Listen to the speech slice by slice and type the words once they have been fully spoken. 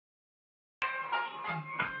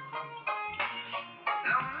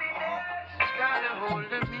Yo,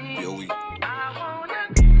 we.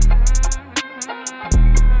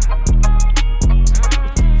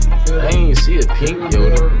 I ain't see a pink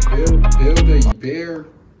Yoda. Build a bear.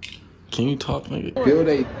 Can you talk, nigga? Build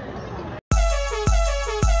a.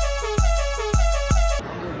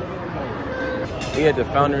 We at the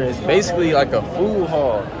Founder. It's basically like a food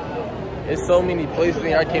hall. It's so many places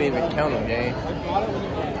there, I can't even count them, gang.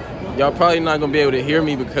 Y'all probably not gonna be able to hear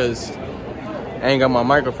me because I ain't got my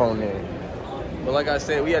microphone in. But like I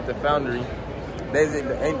said, we at the Foundry. Daisy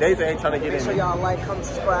ain't trying to get in. Make sure y'all like, comment,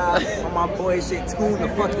 subscribe. On my boy shit, tune the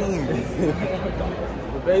fuck in.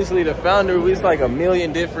 But basically, the Foundry, it's like a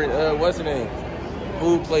million different, what's the name?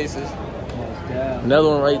 Food places. Another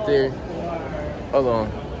one right there. Hold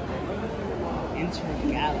on.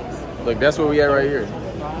 Intergalaxy. Look, that's where we at right here.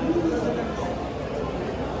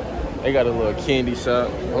 They got a little candy shop.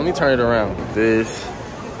 Let me turn it around. This,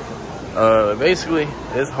 basically,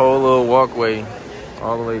 this whole little walkway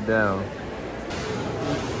all the way down.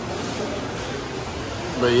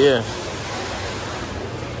 But yeah,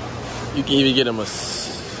 you can even get them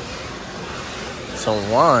some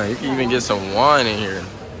wine. You can even get some wine in here.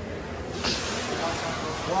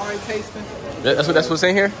 Wine tasting. That's what's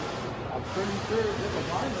in here. I'm pretty sure there's a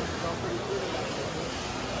wine that's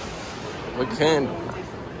pretty good.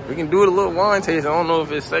 We can do it a little wine taste. I don't know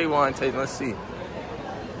if it say wine taste. Let's see.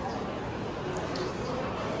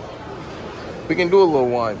 We can do a little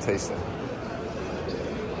wine tasting.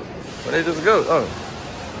 Where they just go? Oh.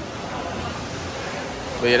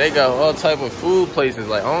 But yeah, they got all type of food places.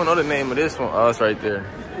 Like, I don't know the name of this one. Oh, it's right there.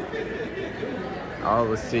 All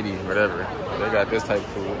the city, whatever. They got this type of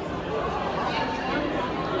food.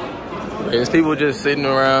 But there's people just sitting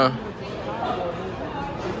around.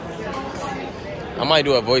 I might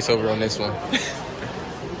do a voiceover on this one.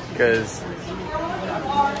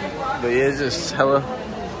 But yeah, it's just hella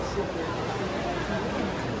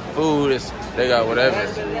food. They got whatever.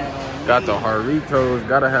 Got the Jarritos.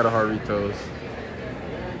 Gotta have the Jarritos.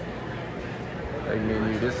 They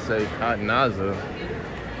menu. This say Cottonaza.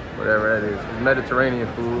 Whatever that is. It's Mediterranean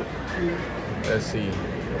food. Let's see.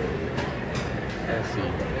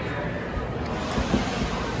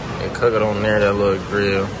 They cook it on there, that little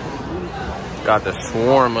grill. Got the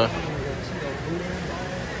shawarma.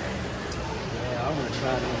 Yeah, I want to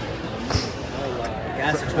try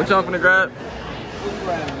this. What y'all finna grab?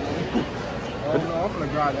 I'm gonna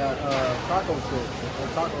grab that taco shit.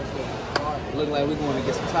 Look like we're going to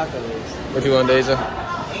get some tacos. What you want, Deja?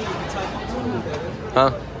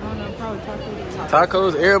 Huh?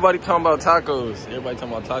 Tacos? Everybody talking about tacos.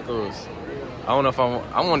 I don't know if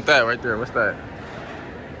I want that right there. What's that?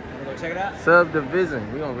 Go check it out.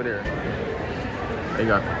 Subdivision. We over there. They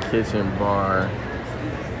got the kitchen bar.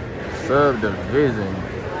 Subdivision.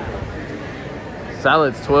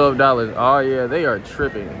 Salad's $12. Oh yeah, they are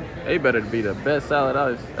tripping. They better be the best salad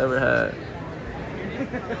I've ever had.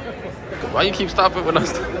 Why you keep stopping when I'm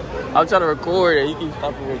trying to record and you keep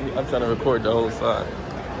stopping with me? I'm trying to record the whole side.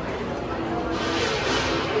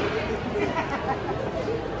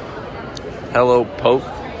 Hello, Pope.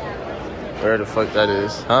 Where the fuck that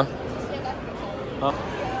is, huh?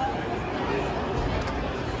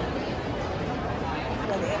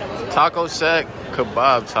 Taco Shack,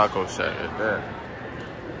 Kebab Taco Shack at that.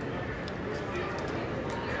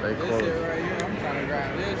 They This close. shit right here, I'm trying to grab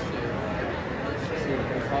this shit. See what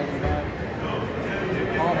they're talking about?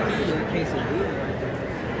 Palm Beach, quesadilla right there.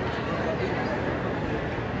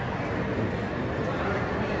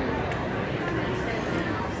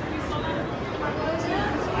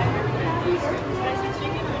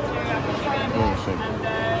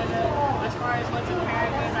 As far as what's in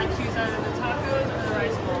Paradise, I choose either the tacos or the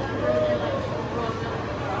rice bowl.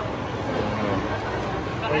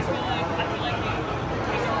 But I feel like you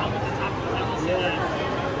take around with the tacos. I will say that.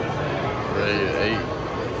 Ready to eat.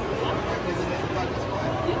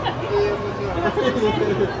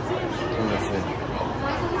 Let me see.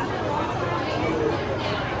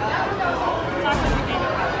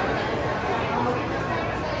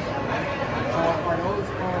 Are those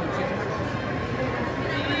chicken?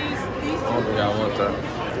 I don't think I want that.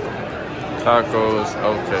 Tacos,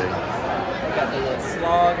 okay. Got the little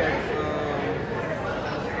slog of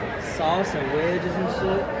sauce and wedges and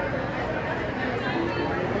shit.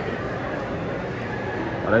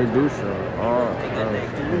 Oh, they do so. They got that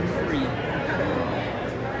gluten-free.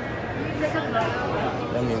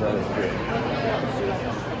 That means that is good.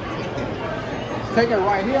 Take it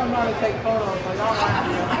right here. I'm not gonna take photos. Like, all right.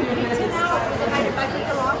 If I take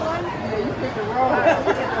the long one, Yeah, you pick the wrong one.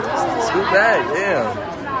 Scoop back, yeah.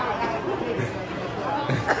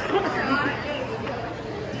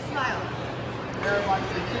 smile. Everybody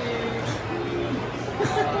the cheese.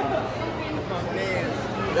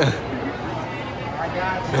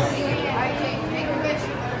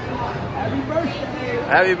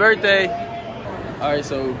 Happy birthday. All right,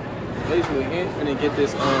 so basically, Ant's finna get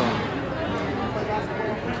this, I'm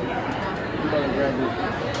gonna grab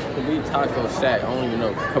the beef taco shack. I don't even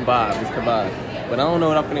know, kebab, it's kebab. But I don't know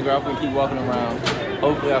what I'm finna grab. I'm finna keep walking around.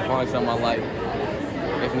 Hopefully I find something I like.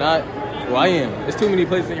 If not, well, I am. There's too many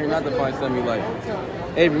places in here not to find something you like.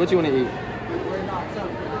 Avery, what you wanna eat?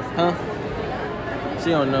 Huh? She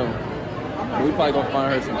don't know. But we probably gonna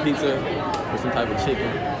find her some pizza or some type of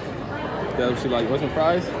chicken. That's what she like. Want some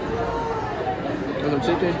fries? Want some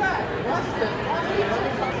chicken?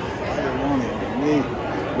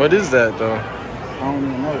 What is that though? I don't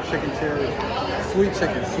even know. Chicken cherry. Sweet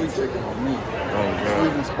chicken on me. Oh, God.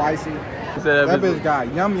 Sweet and spicy. That bitch got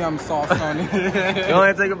yum yum sauce on it. Go ahead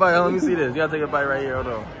and take a bite. Let me see this. You gotta take a bite right here. Hold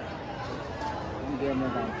on. I'm damn near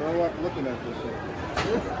gonna throw up looking at this shit.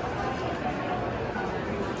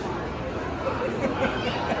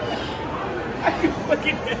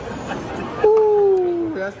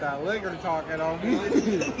 Ooh, that's that liquor talking on me. You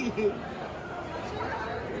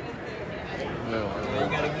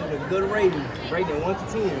gotta give it a good rating. Rating 1 to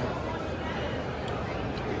 10.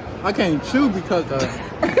 I can't chew because I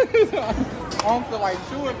don't feel like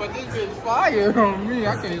chewing, but this bitch fire on me.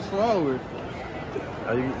 I can't swallow it.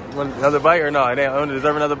 Are you want another bite or no? I don't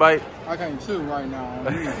deserve another bite. I can't chew right now.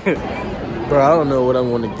 Bro, I don't know what I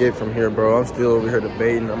want to get from here, bro. I'm still over here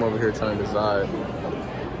debating. I'm over here trying to decide.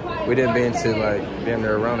 We didn't been to like damn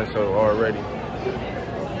near around it so already. You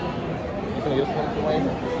finna get some Wayne?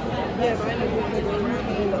 Yeah, but I know you want to go around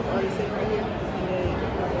and look on the sit right here.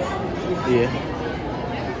 Yeah.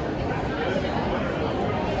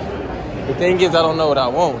 The thing is, I don't know what I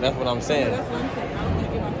want. That's what I'm saying. That's what I'm saying. I don't want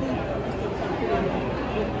to get my food. I'm still trying to put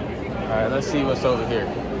it in. All right, let's see what's over here.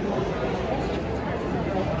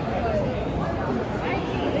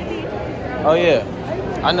 Oh yeah,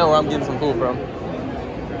 I know where I'm getting some food from.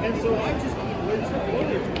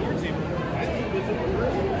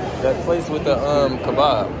 That place with the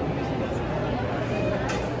kebab.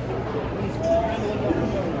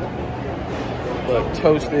 Look,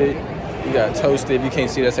 toasted. You got toasted. If you can't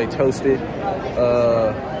see that, say toasted.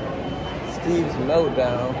 Steve's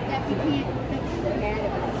Meltdown.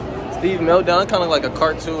 Steve's Meltdown, kind of like a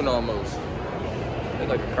cartoon almost. It's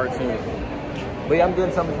like a cartoon. But yeah, I'm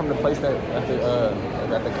getting something from the place that at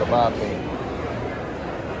the kebab thing.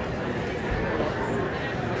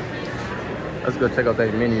 Let's go check out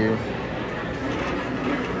that menu.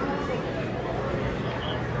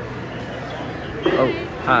 Oh,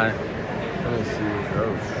 hi. Let me see.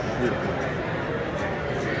 Oh, shit.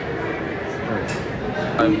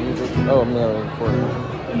 Oh, I'm not recording.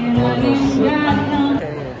 Oh, shit.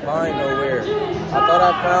 Can't even find nowhere. I thought I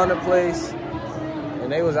found a place,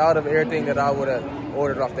 and they was out of everything that I would have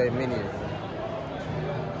ordered off that menu.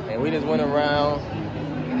 And we just went around.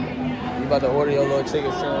 You about to order your little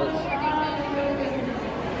chicken sandwich.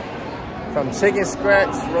 From Chicken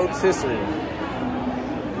Scratch Rotisserie.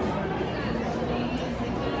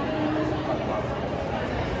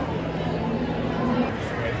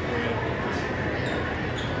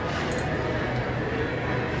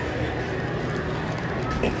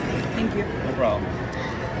 Thank you. No problem.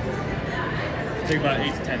 Take about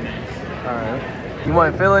 8 to 10 minutes. Alright. You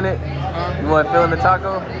want filling it? You want filling the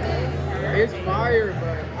taco? It's fire,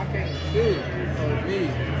 but I can't chew. So me.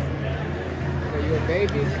 So you a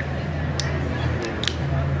baby?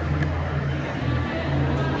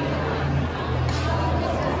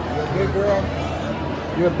 Big girl?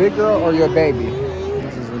 You a big girl or you a baby?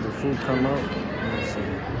 This is when the food come out. Let's see.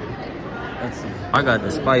 Let's see. I got the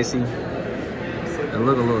spicy. It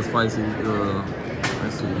look a little spicy.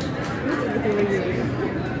 Let's see.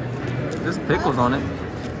 There's pickles on it.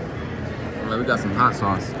 Like we got some hot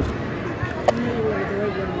sauce.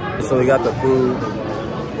 So we got the food.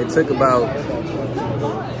 It took about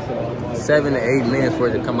 7 to 8 minutes for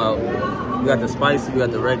it to come out. We got the spicy, we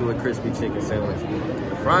got the regular crispy chicken sandwich.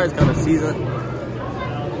 The fries kind of seasoned.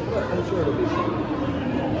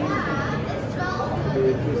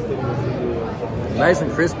 Nice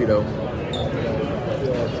and crispy though.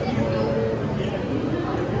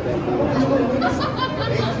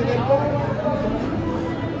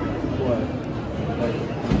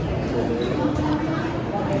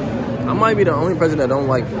 I might be the only person that don't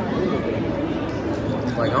like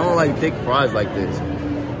I don't like thick fries like this.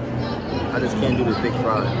 I just can't do the thick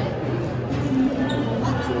fries.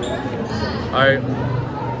 Alright.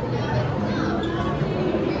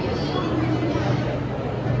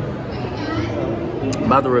 I'm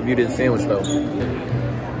about to review this sandwich though.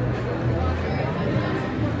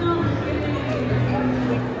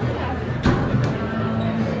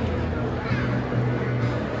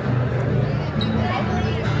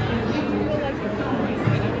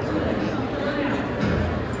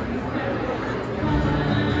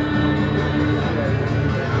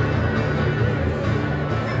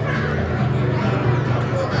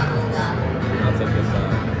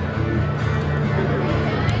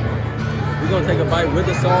 bite with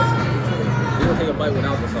the sauce. We're gonna take a bite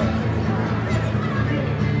without the sauce.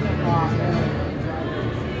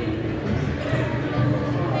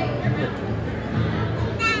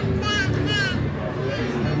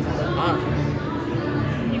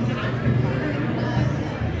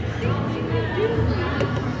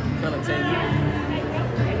 Kind of tangy.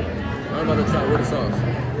 I'm about to try with the sauce.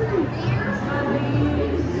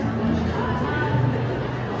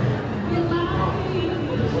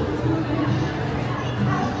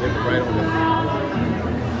 Dip it right on there.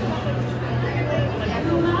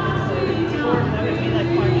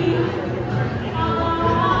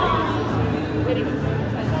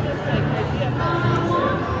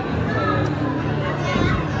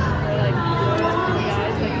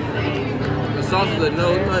 The sauce is no,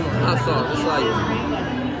 it's not even hot sauce. It's like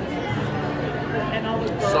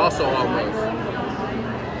salsa almost.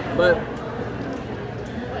 But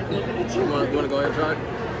you want to go ahead and try it?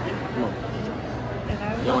 Come on.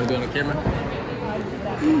 You want to be on the camera?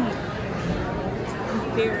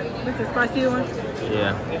 What's the spicy one?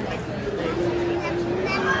 Yeah.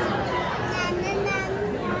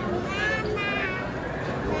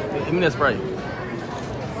 Give me that Sprite.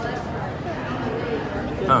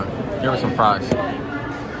 Huh. Give her some fries.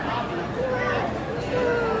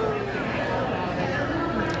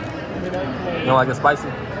 You don't like it spicy?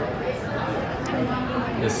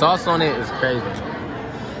 The sauce on it is crazy.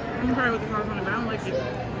 I'm trying with the sauce on it, but I don't like it.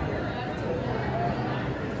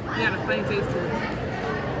 Yeah, the plain taste to it.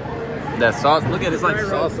 That sauce, look at it, it's like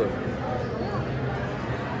salsa.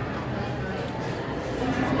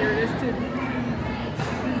 There it is too.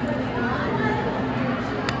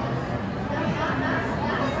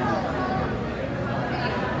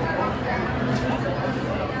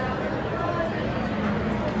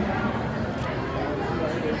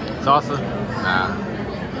 Salsa? Nah.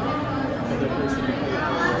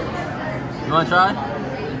 You wanna try?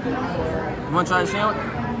 You wanna try the sandwich?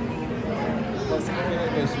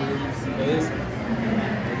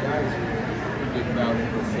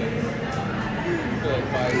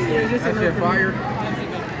 That shit fire.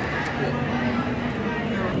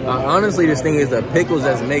 Honestly, this thing is the pickles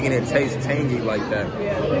that's making it taste tangy like that.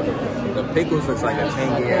 The pickles looks like a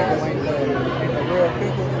tangy ass.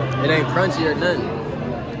 It ain't crunchy or nothing.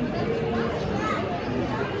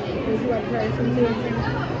 Would you like to try some too?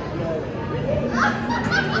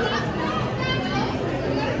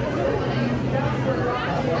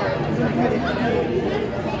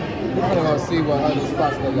 We're gonna go see what other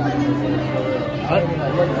spots they got.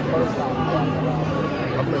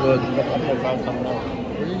 I'm gonna go find something else.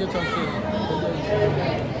 Where you get your shit?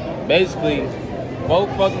 Basically, folk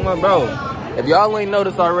fucking my bro. If y'all ain't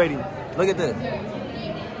noticed already, look at this.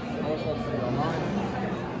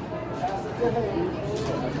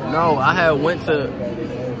 No, I had went to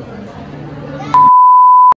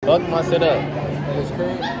fuck my shit up.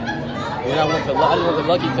 Then I went to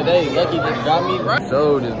Lucky today. Lucky just got me right.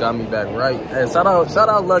 So just got me back right. Hey, shout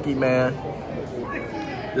out Lucky, man.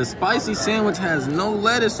 The spicy sandwich has no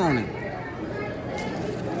lettuce on it.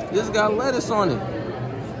 This got lettuce on it.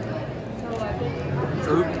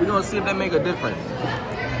 So we're gonna see if that make a difference.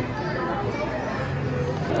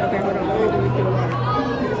 Okay, hold on. Let me do the water.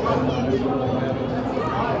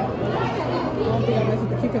 I don't think I messed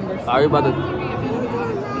with the cucumbers. Are you about to...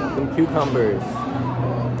 Them cucumbers. I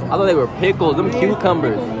thought they were pickles. Them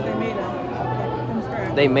cucumbers.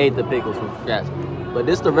 They made the pickles from scratch. But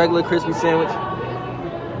this the regular crispy sandwich.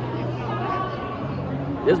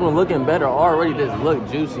 This one looking better already. This look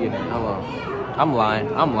juicy in it. I'm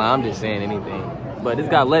lying. I'm just saying anything. But it's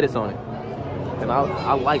got lettuce on it. And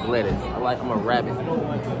I like lettuce. I'm a rabbit.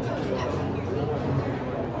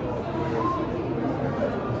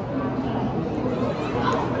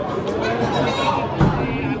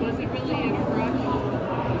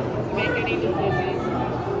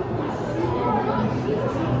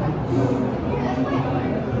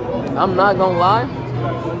 I'm not gonna lie,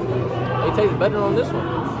 it tastes better on this one.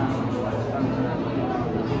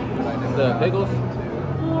 The pickles,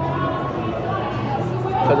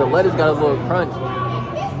 because the lettuce got a little crunch.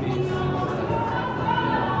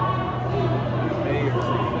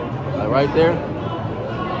 Like right there,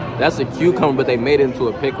 that's a cucumber, but they made it into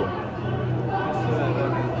a pickle.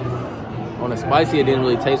 On the spicy, it didn't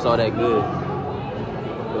really taste all that good.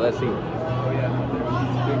 But let's see.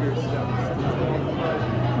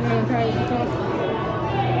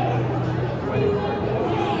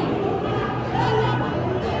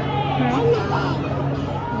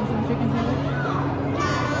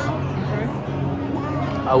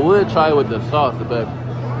 I would try it with the sauce, but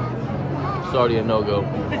it's already a no-go. Oh,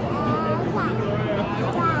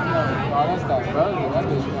 that's that burger. That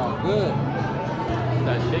bitch smells good.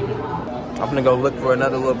 chicken. I'm gonna go look for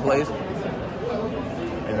another little place.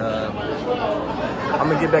 And I'm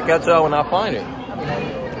gonna get back at y'all when I find it.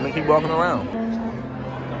 I'm gonna keep walking around.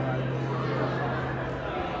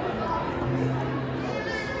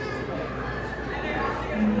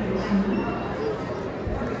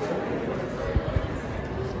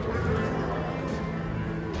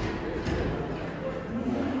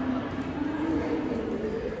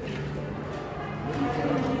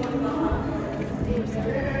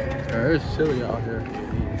 It's chilly out here.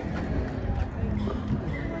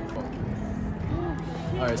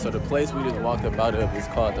 Alright, so the place we just walked up out of is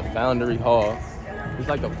called the Foundry Hall. It's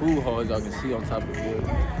like a food hall, as y'all can see on top of the building.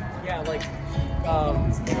 Yeah, like,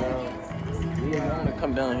 Yeah, I want to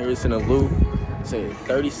come down here. It's in a loop. Say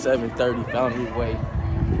 3730 Foundry Way.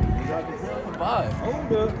 It's a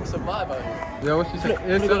vibe. It's a vibe out here. Yo, what she said?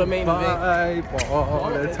 It's go to a main vibe all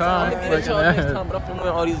the I'm time. gonna get y'all next time, but I'm finna win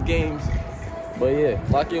all these games. But yeah,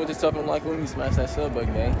 lock in with yourself and like when you smash that sub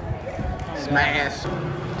button, gang. Smash.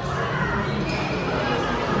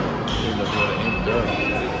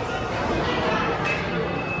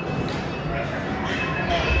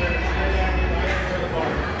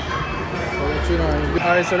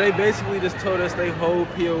 Alright, so they basically just told us their whole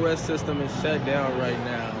POS system is shut down right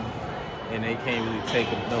now, and they can't really take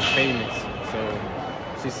no payments. So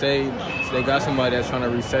she said they got somebody that's trying to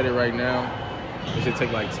reset it right now. It should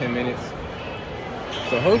take like 10 minutes.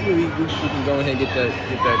 So hopefully we can go ahead and get that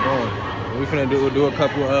going. We're gonna do a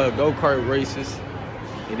couple go-kart races,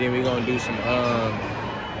 and then we're gonna do some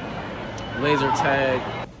laser tag.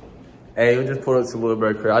 Hey, we just pulled up to Little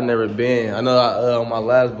Bird crib. I've never been. I know on my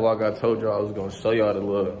last vlog I told y'all I was gonna show y'all the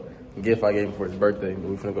little gift I gave him for his birthday, but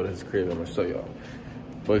we're gonna go to his crib and I'm gonna show y'all.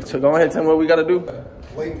 But so go ahead and tell me what we gotta do.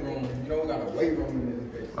 Weight room. You know we got a weight room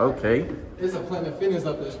in this bitch. Okay. It's a Planet Fitness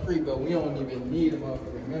up the street, but we don't even need a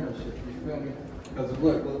motherfucking membership. You feel me? Because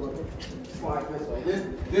look. Slide this way.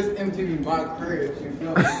 This MTV my crib. You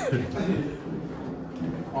feel me?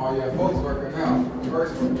 Oh yeah, folks working out.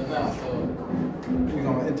 First working out. So we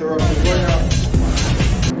gonna interrupt the workout.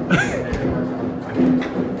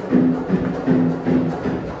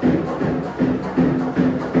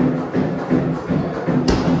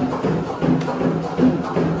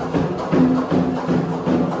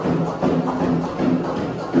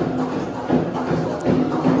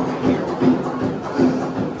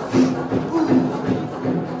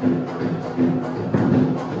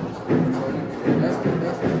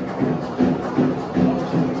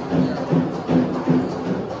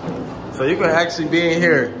 So you can actually be in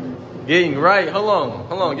here getting right. Hold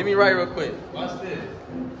on. Get me right real quick. Watch this.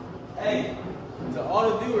 Hey, to all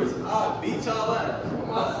the viewers, I'll beat y'all ass.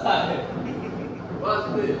 Come on. Watch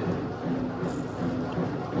this.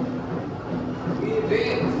 We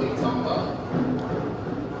advanced. What you talking about?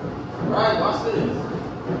 Right, watch this.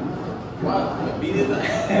 Watch. Beat his ass.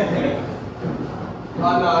 Oh, no,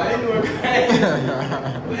 I ain't doing crazy.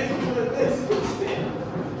 They ain't doing this.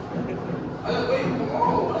 Wait, come on.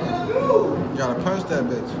 What do y'all do? You gotta punch that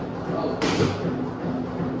bitch.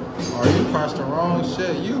 Oh, you punched the wrong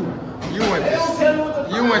shit. You went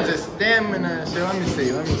to stamina and shit.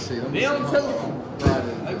 Let me see. They don't tell me.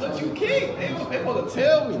 Like, what you kick? They supposed to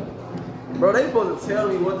tell me. Bro, they supposed to tell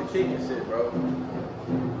me what to kick and shit, bro.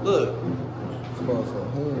 Look. It's supposed to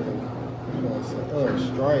hood. It's supposed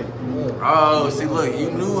to strike. Oh, see, look, you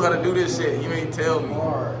knew how to do this shit. You ain't tell me.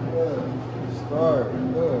 Start.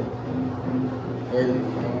 There you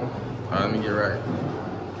go. All right, let me get right.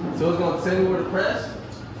 So it's gonna tell me where to press?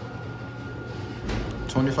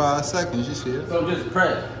 25 seconds, you see it. So just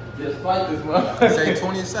press. Just fight this motherfucker. Say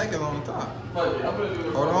 20 seconds on top. Fuck it, I'm gonna do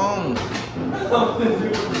it. Hold on.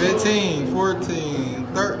 15, 14,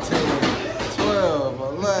 13, 12,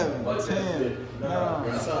 11, 10, 9.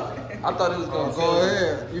 I thought it was gonna Go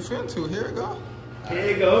ahead. You finna here it go.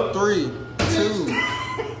 here you go. 3, 2, 2.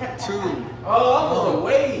 Oh, I'm gonna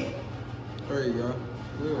wait. There you go.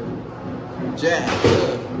 Good. Jab.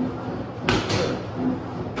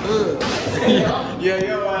 Good. Yeah,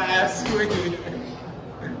 yo, ass squeaky.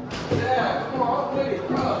 Yeah, come on, I'm ready,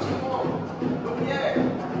 bro. Come on. Where we at?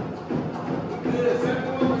 We good, 71%.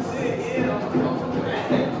 Yeah, I'm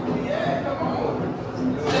yeah, come on.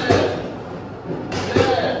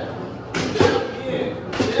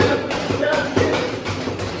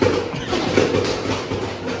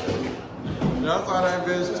 That's how that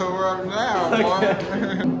bitch tore up now, boy.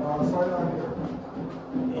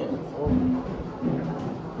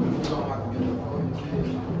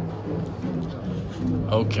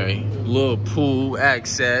 Okay, little pool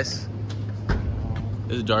access.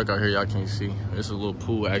 It's dark out here, y'all can't see. It's a little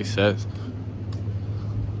pool access.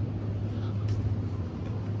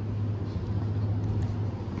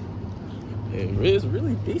 It's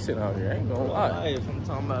really decent out here. I ain't gonna lie. If I'm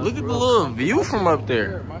talking about Look at the little view from up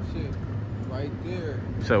there. My shit right there.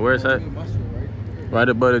 So where's that? My shit right there. Right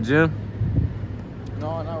above the gym?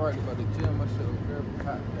 No, not right above the gym. My shit over there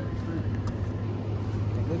behind that tree.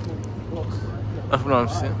 That's what I'm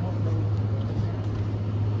saying.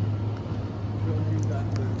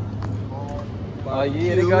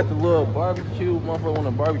 Yeah, they got the little barbecue. Motherfucker want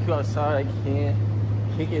to barbecue outside. I can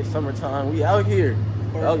kick it summertime. We out here.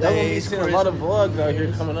 Y'all gonna be seeing a lot of vlogs out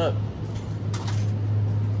here coming up.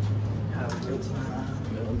 Have a good time.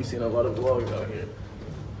 You're gonna be seeing a lot of vlogs out here.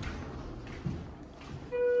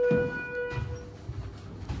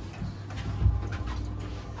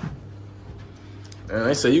 And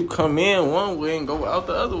they say you come in one way and go out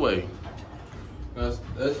the other way. That's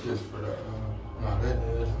just for the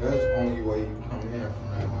that's the only way you come in from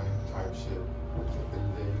that like type shit. Then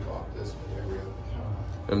you go out this way every other time.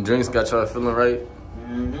 Them drinks got y'all feeling right?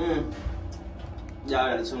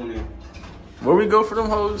 Y'all gotta tune in. Where we go for them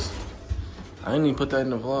hoes? I didn't even put that in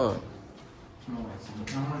the vlog.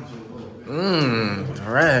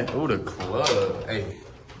 Alright. Oh, the club. Hey.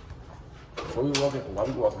 Before we walk in, while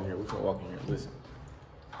we walking here, we can walk in here.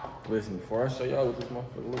 Listen, before I show y'all what this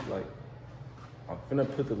motherfucker look like, I'm finna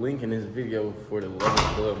put the link in this video for the 11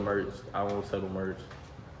 Club merch. I won't settle merch.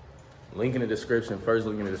 Link in the description. First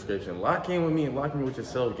link in the description. Lock in with me and lock in with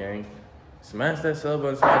yourself, gang. Smash that sub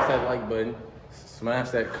button, smash that like button, smash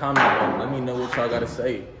that comment button. Let me know what y'all gotta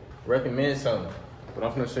say. Recommend something. But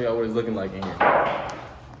I'm finna show y'all what it's looking like in here.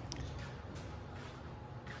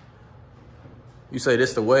 You say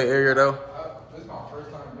this the wet area though? This is my first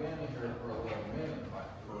time being in here for a little minute, like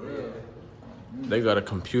for real. They got a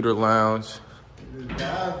computer lounge. This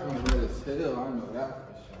bathroom lit as hell, I know that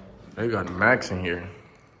for sure. They got Macs in here.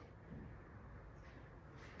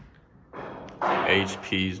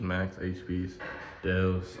 HPs, Macs, HPs,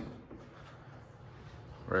 Dells.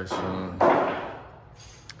 Restroom.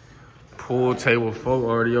 Pool table, folk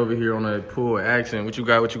already over here on that pool action. What you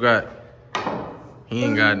got? What you got? He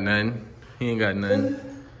ain't got nothing. He ain't got nothing.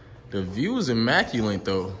 The view is immaculate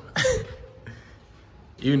though.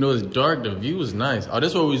 Even though it's dark, the view is nice. Oh, this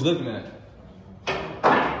is what we was looking at.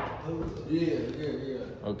 Yeah.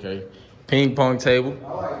 Okay. Ping pong table. I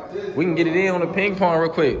like this. We can get it in on the ping pong real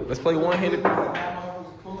quick. Let's play one-handed.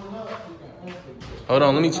 Hold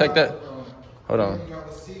on, let me check that. Hold on. You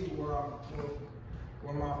gotta see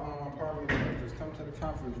where my apartment is. Just come to the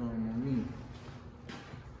conference room with me.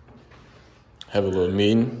 Have a little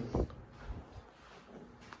meeting.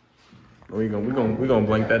 We gonna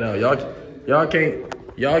blank that out.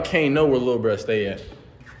 Y'all can't know where Lil Bruh stay at.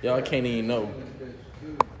 Y'all can't even know.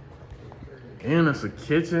 And it's a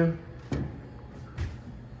kitchen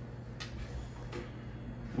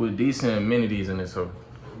with decent amenities in it. So,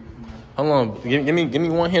 hold on. Give me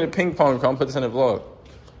one-handed ping pong. I'll put this in the vlog.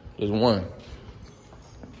 Just one.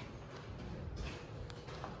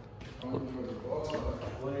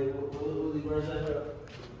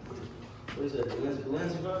 What is that?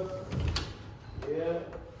 Lens, bro? Yeah.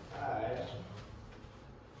 Alright.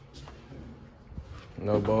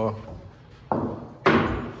 No ball.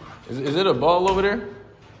 Is it a ball over there?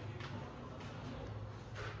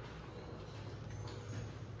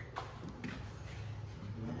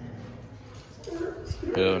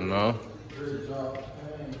 Hell no.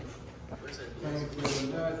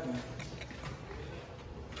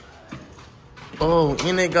 Oh,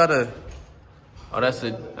 and they got a. Oh, that's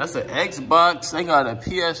an Xbox. They got a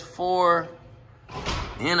PS4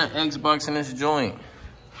 and an Xbox in this joint.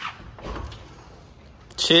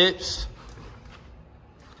 Chips.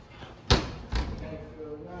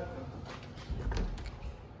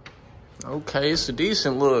 Okay, it's a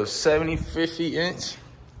decent little 70, 50 inch.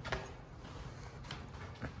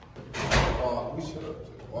 Oh, we should have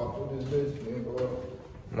just walked with this bitch and go up.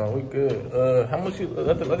 No, we good. How much you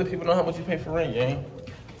let the people know how much you pay for rent, gang?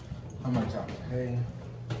 How much I pay?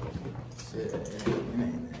 Shit,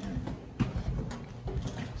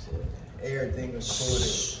 everything was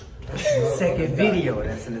included. Second video.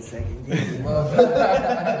 That's in the second video.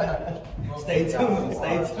 Stay tuned.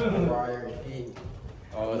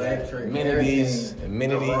 Electric, Amenities.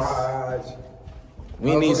 garage.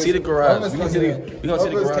 We need to see the garage. We gonna see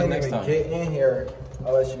the garage can't next even time. get in here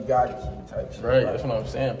unless you got a key type shit. Right, that's what I'm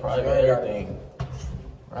saying. Private everything.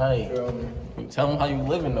 Right. Feel me? You tell them how you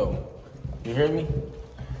living though. You hear me?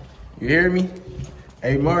 You hear me?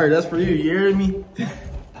 Hey Mari, that's for you. You hear me?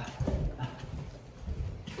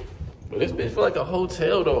 But this bitch feel like a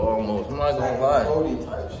hotel though almost. I'm not gonna lie. Cody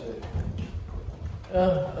type shit.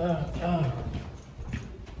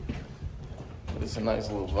 It's a nice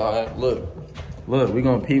little vibe. Look, we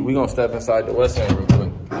gonna step inside the West End real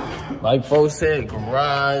quick. Like folks said,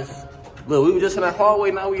 garage. Look, we were just in that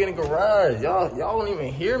hallway, now we in a garage. Y'all don't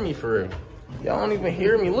even hear me for real. Y'all don't even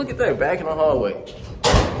hear me. Look at that, back in the hallway.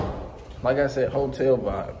 Like I said, hotel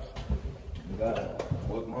vibes. God,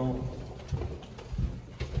 what's wrong?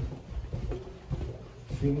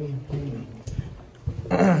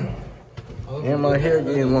 And my hair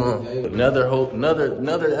getting long. Another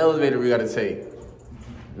elevator we gotta take.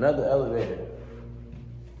 Another elevator.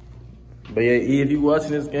 But yeah, E, if you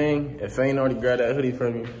watching this game, if I ain't already grabbed that hoodie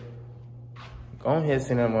from you, go ahead and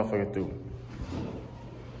send that motherfucker through.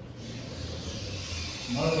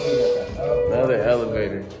 Another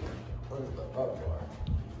elevator.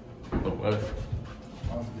 The what?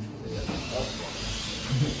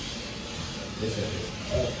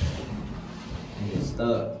 It's stuck.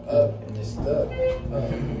 Up and it's stuck. Up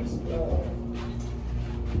and it's stuck.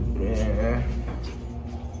 Yeah.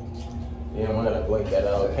 Yeah, I'm gonna blink that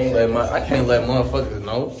out. I can't let motherfuckers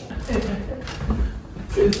know.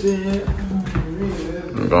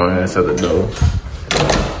 I'm going ahead and shut the door.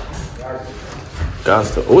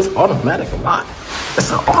 Oh, it's automatic lock.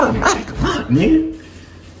 It's an automatic lock, nigga.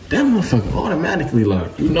 That motherfucker automatically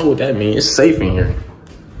locked. You know what that means? It's safe in here.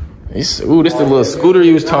 Ooh, this the little scooter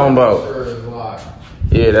you was talking about.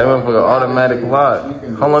 Yeah, that motherfucker automatic lock.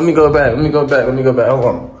 Hold on, let me go back. Hold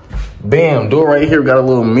on. Bam, door right here got a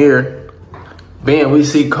little mirror. Bam, we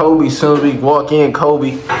see Kobe. As soon as we walk in,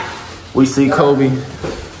 Kobe. We see Kobe.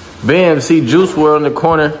 Bam, see Juice WRLD in the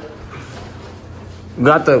corner.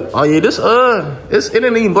 Got the, oh yeah, it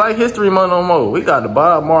ain't even Black History Month no more. We got the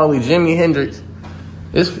Bob Marley, Jimi Hendrix.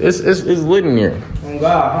 It's lit in here. Oh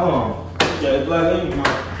God, hold on. Yeah, it's Black History Month.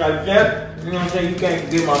 You know what I'm saying? You can't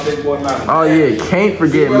forget my big boy Malcolm. Oh yeah, can't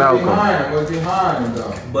forget Malcolm. What's behind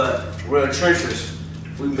though? But real treacherous.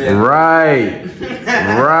 Right.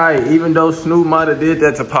 Even though Snoop might have did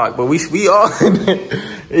that to Pac, but we all,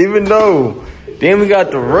 even though. Then we got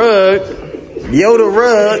the rug,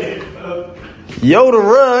 Yoda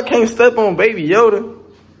rug, can't step on baby Yoda.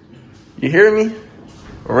 You hear me?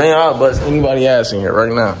 Ran out, but anybody ass in here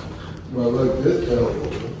right now. Well, look, this though.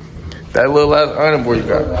 That little ass iron board you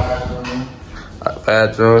got.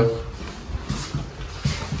 Bathroom.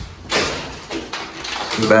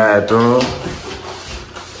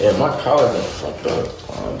 Yeah, my collars are fucked up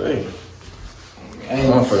all day. I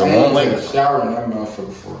ain't taking a shower in that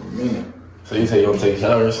motherfucker for a minute. So you say you don't take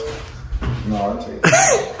showers? No, I take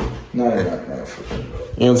not in that motherfucker.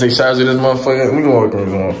 You don't take showers with this motherfucker? Let me go walk around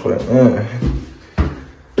this motherfucker.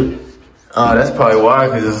 Yeah. Oh, that's probably why,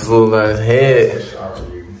 because it's a little ass head.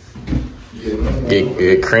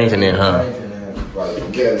 Get cranking in, huh?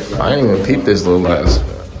 I ain't even peep this little ass.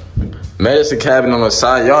 Medicine cabinet on the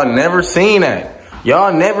side. Y'all never seen that.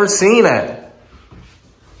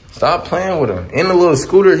 Stop playing with him. In the little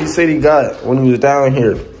scooter he said he got when he was down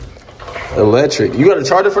here. Electric. You got a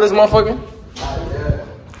charger for this motherfucker?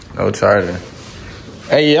 No charger.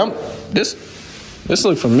 Hey, this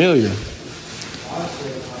look familiar.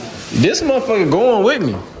 This motherfucker going with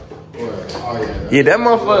me. Yeah, that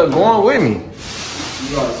motherfucker going with me.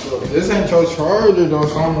 This ain't your charger though,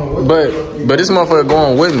 so I don't know what. But this motherfucker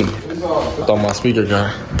going with me. I thought my speaker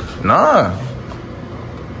guy. Nah.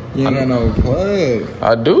 You ain't got no plug.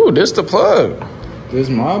 I do. This the plug. This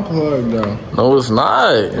my plug though. No, it's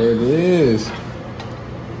not. It is.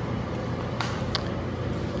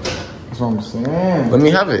 That's what I'm saying. Let me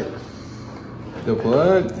have it. The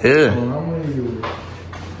plug? Yeah.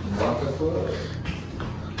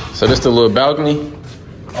 So this the little balcony?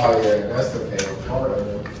 Oh yeah, that's the favorite part of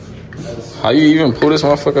it. How you even pull this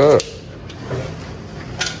motherfucker up?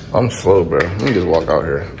 I'm slow, bro. Let me just walk out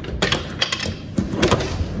here.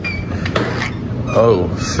 Oh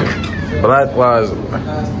shit. Black Lives.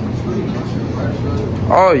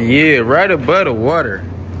 Oh yeah, right above the water.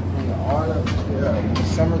 Yeah,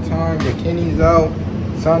 summertime, bikinis out,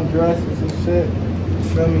 sundresses and shit. You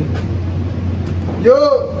feel me? Yo!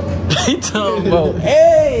 He talking about,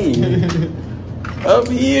 hey! Up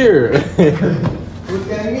here! Look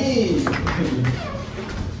at me!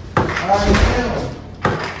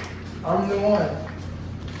 I'm the one.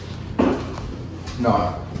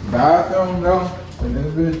 Nah, bathroom though. And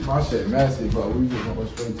this bitch, my shit messy, but we just going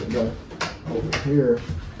straight to the over here.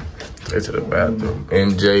 Straight to the bathroom.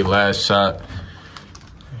 MJ last shot.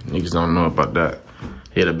 Niggas don't know about that.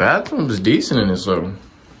 Yeah, the bathroom is decent in this though.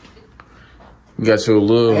 You got your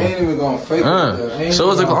little. I ain't even gonna fake it.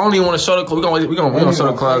 So it's like I only want to show the. We gonna show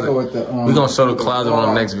the closet. We gonna show the closet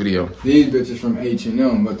on the next video. These bitches from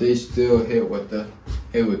H&M, but they still hit with the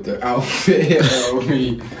outfit.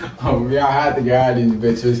 on me. I had to get out of these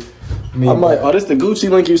bitches. I'm like, oh, this the Gucci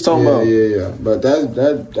link you was talking about. Yeah. But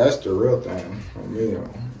that's the real thing. On me,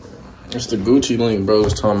 It's the Gucci link, bro.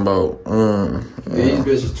 Was talking about. These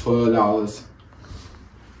bitches $12.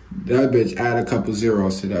 That bitch add a couple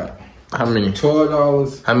zeros to that. How many?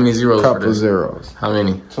 $12. How many zeros? Couple zeros. How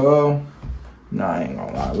many? 12. Nah, I ain't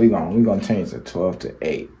gonna lie. We gonna change the 12 to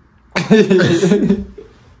 8.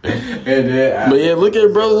 And then But yeah, look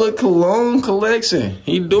at bro. Look, cologne collection.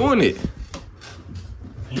 He doing it.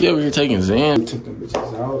 He over here taking Zan. took them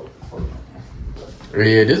bitches out.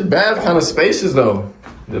 Yeah, this bath kind of spacious though.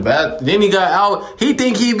 The bath. Then he got out. He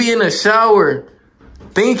think he be in the shower,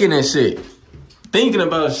 thinking and shit, thinking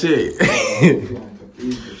about shit. You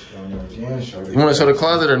You want to show the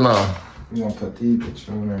closet or no? We gonna put these bitches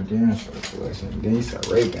on there, then show the collection. Then you said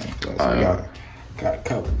Ray-Ban collection. Oh, yeah. Got a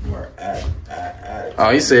couple more.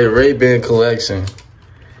 Oh, he said Ray-Ban collection.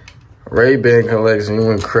 Ray-Ban collection. You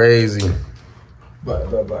went crazy. But.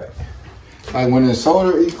 Like when the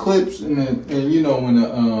solar eclipse and you know when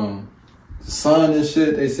the sun and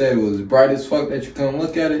shit, they said it was bright as fuck that you couldn't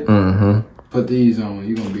look at it. Mm-hmm. Put these on,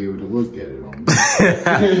 you gonna be able to look at it on me.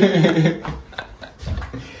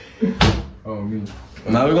 Oh me.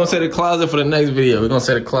 Now we're gonna say the closet for the next video. We're gonna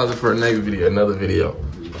say the closet for the next video, another video.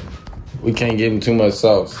 We can't give him too much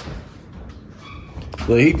sauce.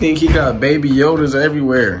 Look, he think he got baby Yodas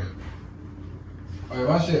everywhere. Hey,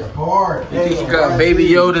 my shit hard. He think he got baby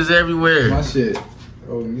Yodas everywhere. My shit.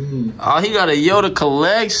 Oh me. Oh, he got a Yoda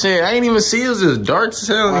collection. I ain't even see it was just dark as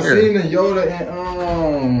hell in here. I seen the Yoda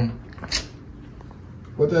and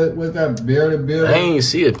what's that bear to build? I ain't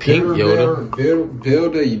see a pink Yoda.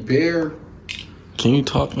 Build a bear. Can you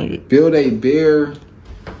talk, nigga? Build a bear.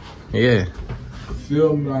 Yeah.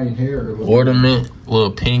 Film my hair. Ornament,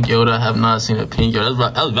 little pink Yoda. I have not seen a pink Yoda.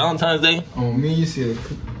 That was Valentine's Day. On me, you see a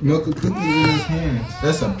milk of cookies in his hands.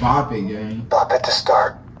 That's a bop it game. Bop it to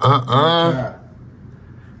start.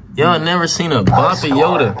 Y'all never seen a Bop It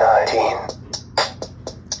Yoda. 19.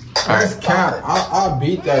 That's cap. I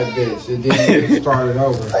beat that bitch and then get started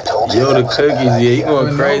over. I told you Yoda that cookies, yeah, you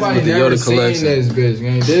going crazy Nobody with the never Yoda seen collection. this bitch,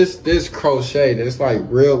 man. This crochet, it's like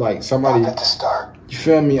real, like somebody. Bop it to start. You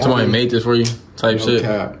feel me? Somebody made this for you, type no shit.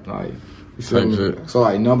 cap, like you feel Type me? shit. So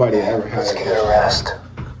like nobody ever had Let's it. get a rest.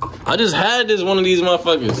 I just had this one of these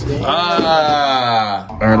motherfuckers. Ah.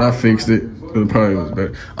 All right, I fixed it. It probably was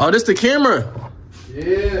better. Oh, this the camera.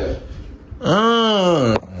 Yeah.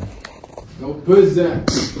 No pussy. No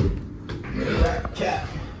rap cap.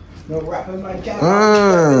 No rapping my cap.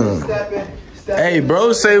 Stepping. Hey,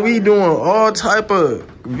 bro, say we doing all type of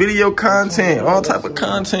video content, all type of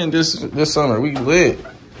content this summer. We lit.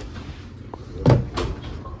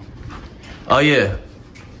 Oh yeah,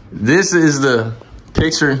 this is the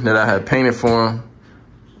picture that I had painted for him.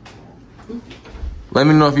 Let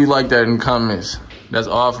me know if you like that in the comments. That's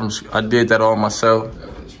all from. I did that all myself.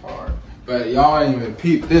 It's hard, but y'all ain't even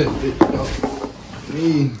peep this.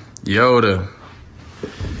 Me. Yoda.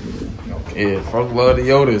 Yeah, folk love the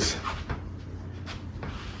Yodas.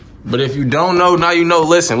 But if you don't know, now you know.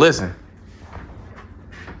 Listen. Just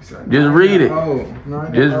read it.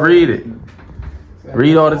 Just read it.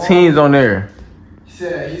 Read all the teams on there. He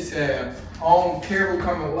said, I don't care who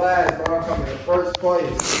coming last, but I'm coming in first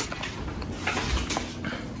place.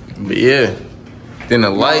 But yeah. Then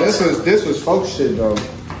the lights. This was folk shit though.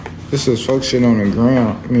 This was folk shit on the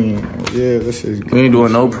ground. I mean, yeah, this is. We ain't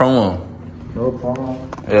doing no promo. No problem.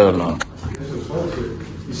 Hell no. This was folk shit.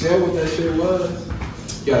 You said what that shit was?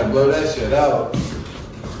 You gotta blow that shit out.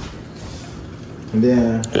 And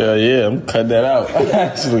then. Hell yeah, I'm cutting that out.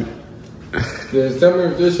 Actually. Yeah, tell me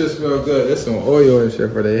if this shit smell good. There's some oil and shit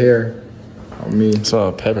for the hair. On me. It's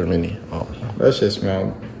all peppermint. Oh. That shit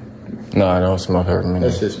smell. No, I don't smell peppermint.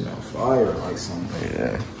 That shit smell fire like something.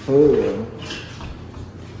 Yeah. Ooh.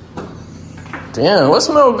 Damn, what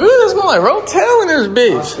smell good? It smell like Rotel in this I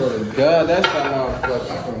bitch. swear to God, that's that motherfucker.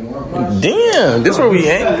 I can warm my shit. Damn, this where we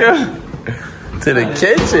ain't go. To the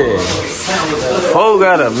kitchen. Oh,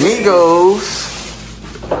 got amigos.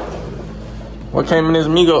 What came in this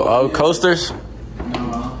Migo? Oh, coasters?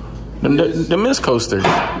 The Miss coasters.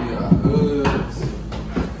 Yeah,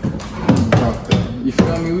 you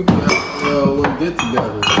feel me? We can have a little get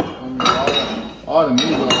together. I mean, all the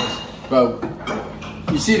Migos. But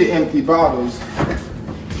you see the empty bottles.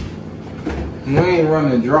 We ain't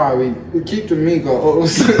running dry. We keep the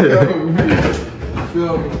Migos. You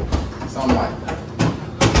feel me? Something like that.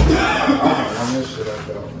 I miss shit like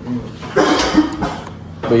that.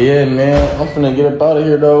 But yeah, man, I'm finna get up out of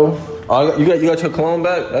here though. Oh, you got your cologne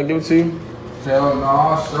back? I give it to you. Hell no,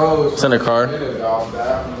 I'll show us. It's in the car.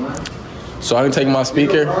 So I can take my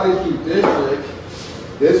speaker. Probably keep this shit.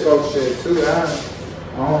 This folk shit too. I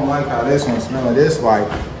don't like how this one smells. This like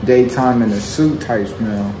daytime in a suit type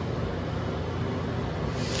smell.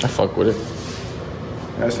 I fuck with it.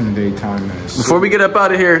 That's some daytime minutes. Before we get up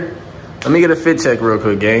out of here, let me get a fit check real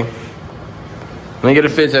quick, gang. Let me get a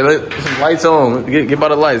fit check. Let some lights on. Get by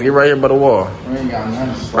the lights. Get right here by the wall. We ain't got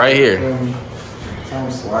nothing. Right here.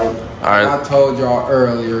 Something slight. Alright. I told y'all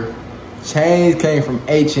earlier, chains came from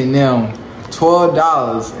H&M.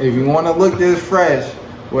 $12. If you want to look this fresh,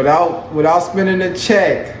 without spending a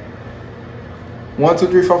check. 1, 2,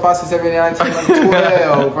 3, 4, 5, 6, 7, 8, 9, 10,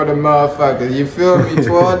 12 for the motherfuckers. You feel me?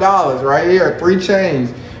 $12 right here. 3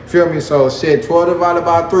 chains. Feel me? So shit, 12 divided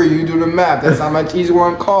by 3. You do the math. That's how much each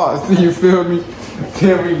one costs. You feel me?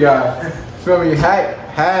 Then we got, feel me?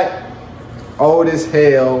 Hat, old as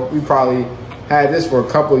hell. We probably had this for a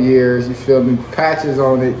couple years. You feel me? Patches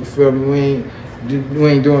on it. You feel me? We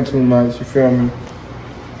ain't doing too much. You feel me?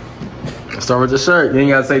 Start with the shirt. You ain't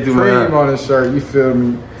gotta say too much. Cream on the shirt. You feel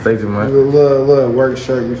me? Say too much. A little work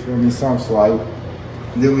shirt. You feel me? Something slight.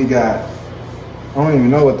 Then we got. I don't even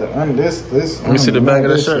know what the this. Let me see the back of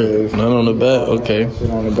the shirt. None on the back. Okay. Shit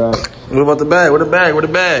on the back. What about the bag? Where the bag? Where the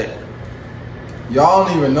bag? Y'all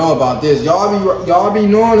don't even know about this. Y'all be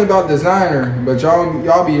knowing about designer, but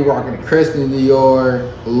y'all be rocking Christian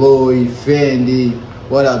Dior, Louis, Fendi,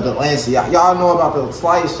 what else? Balenciaga. Y'all know about the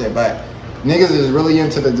slight shit, but niggas is really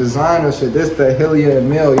into the designer shit. This the Hilliard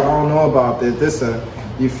Mill. Y'all don't know about this. This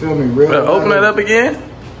you feel me? Real. Open that up again.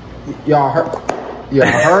 Y'all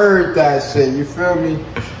heard that shit. You feel me?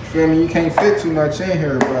 You feel me? You can't fit too much in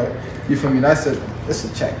here, but you feel me? That's a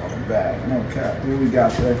check on the bag. No cap. What we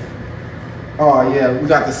got there? Oh yeah, we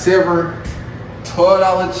got the silver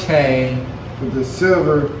 $12 chain with the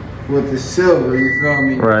silver. You feel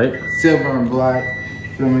me? Right. Silver and black. You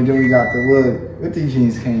feel me? Then we got the look. Where these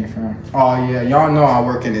jeans came from? Oh yeah, y'all know I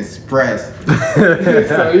work in Express.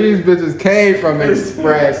 So these bitches came from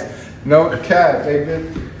Express. No cap, they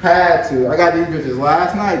had to. I got these bitches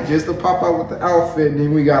last night just to pop out with the outfit. And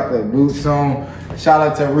then we got the boots on. Shout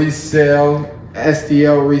out to Resale,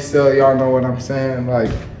 STL Resale. Y'all know what I'm saying?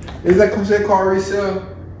 Like, is that shit called Resale?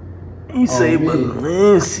 You say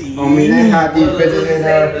Balenci. I mean, they had these bitches in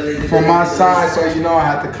there for my size, so you know I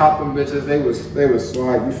had to cop them bitches. They was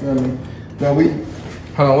swag, you feel me? But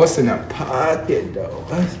hold on, what's in the pocket though?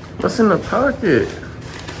 What's in the pocket?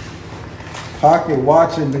 Pocket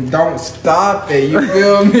watching and don't stop it, you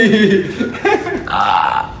feel me?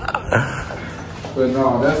 But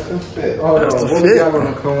no, that's the fit. Hold on, what we got on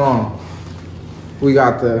the cologne? We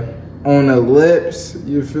got the on the lips,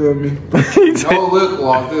 you feel me? No lip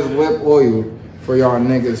gloss, just lip oil for y'all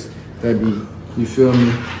niggas that be, you feel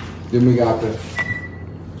me? Then we got the,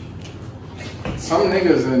 some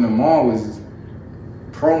niggas in the mall was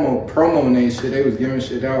promoting they shit, they was giving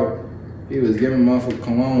shit out. He was giving motherfucking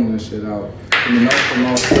colognes and shit out. I mean,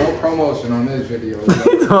 no promotion on this video.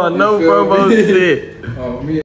 No promo shit. Me